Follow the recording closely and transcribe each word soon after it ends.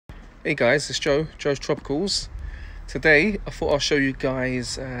Hey guys, it's Joe's Tropicals. Today I thought I'll show you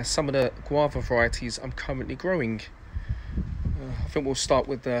guys some of the guava varieties I'm currently growing. I think we'll start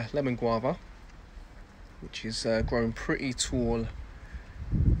with the lemon guava, which is growing pretty tall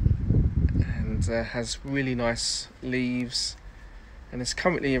and has really nice leaves, and it's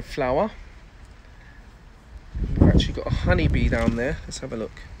currently in flower. We've actually got a honeybee down there. Let's have a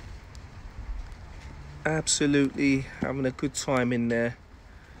look. Absolutely having a good time in there,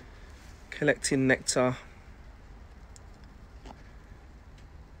 collecting nectar.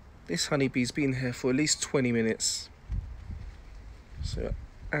 This honeybee's been here for at least 20 minutes. So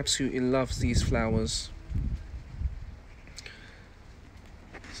absolutely loves these flowers.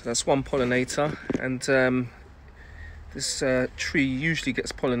 So that's one pollinator, and this tree usually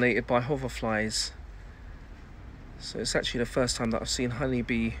gets pollinated by hoverflies. So it's actually the first time that I've seen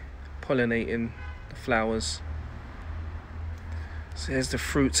honeybee pollinating the flowers. So here's the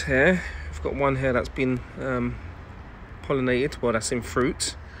fruit here. We've got one here that's been pollinated, well, that's in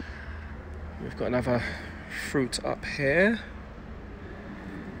fruit. We've got another fruit up here.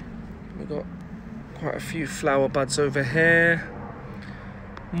 We've got quite a few flower buds over here.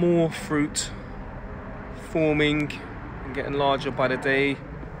 More fruit forming and getting larger by the day.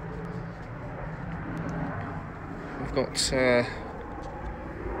 We've got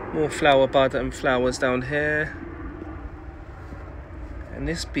more flower bud and flowers down here. And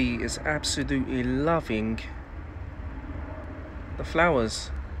this bee is absolutely loving the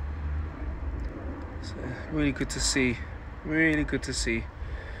flowers. So really good to see, really good to see.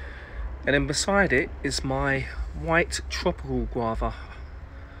 And then beside it is my white tropical guava.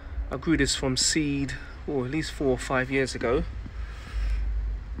 I grew this from seed, or at least 4 or 5 years ago.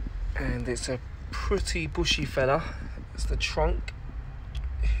 And it's a pretty bushy fella. It's the trunk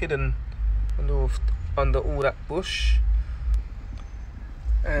hidden under all that bush.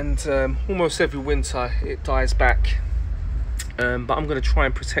 And almost every winter it dies back. But I'm going to try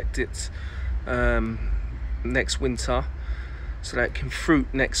and protect it next winter so that it can fruit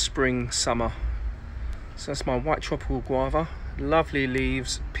next spring, summer. So that's my white tropical guava. Lovely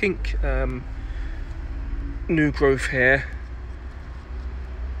leaves, pink new growth here,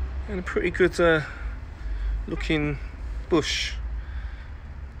 and a pretty good looking bush.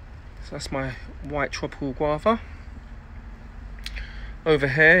 So that's my white tropical guava. Over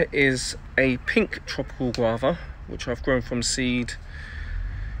here is a pink tropical guava, which I've grown from seed.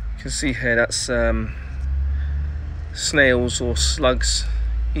 You can see here that's snails or slugs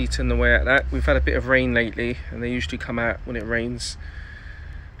eating away at that. We've had a bit of rain lately, and they usually come out when it rains.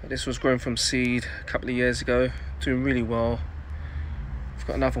 But this was grown from seed a couple of years ago, doing really well. We've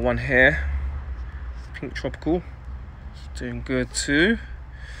got another one here, pink tropical, doing good too.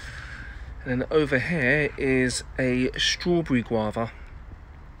 And then over here is a strawberry guava.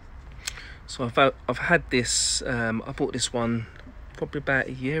 So I've had this, I bought this one probably about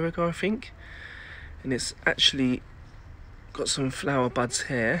a year ago, I think. And it's actually got some flower buds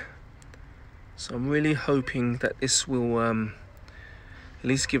here. So I'm really hoping that this will at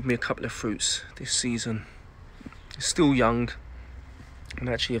least give me a couple of fruits this season. It's still young. And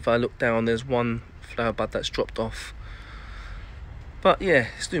actually, if I look down, there's one flower bud that's dropped off. But yeah,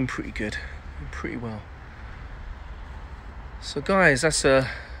 it's doing pretty good, pretty well. So guys, that's a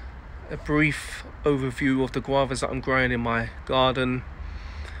brief overview of the guavas that I'm growing in my garden,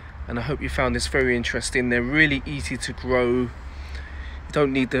 and I hope you found this very interesting. They're really easy to grow. You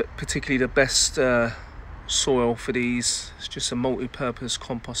don't need particularly the best soil for these. It's just a multi-purpose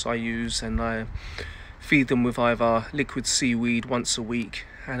compost I use, and I feed them with either liquid seaweed once a week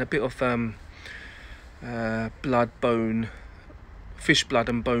and a bit of fish blood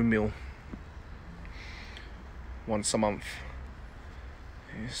and bone meal once a month.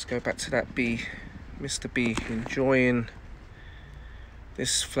 Let's go back to that bee, Mr. Bee, enjoying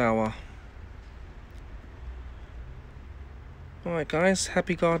this flower. Alright guys,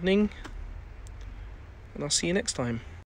 happy gardening, and I'll see you next time.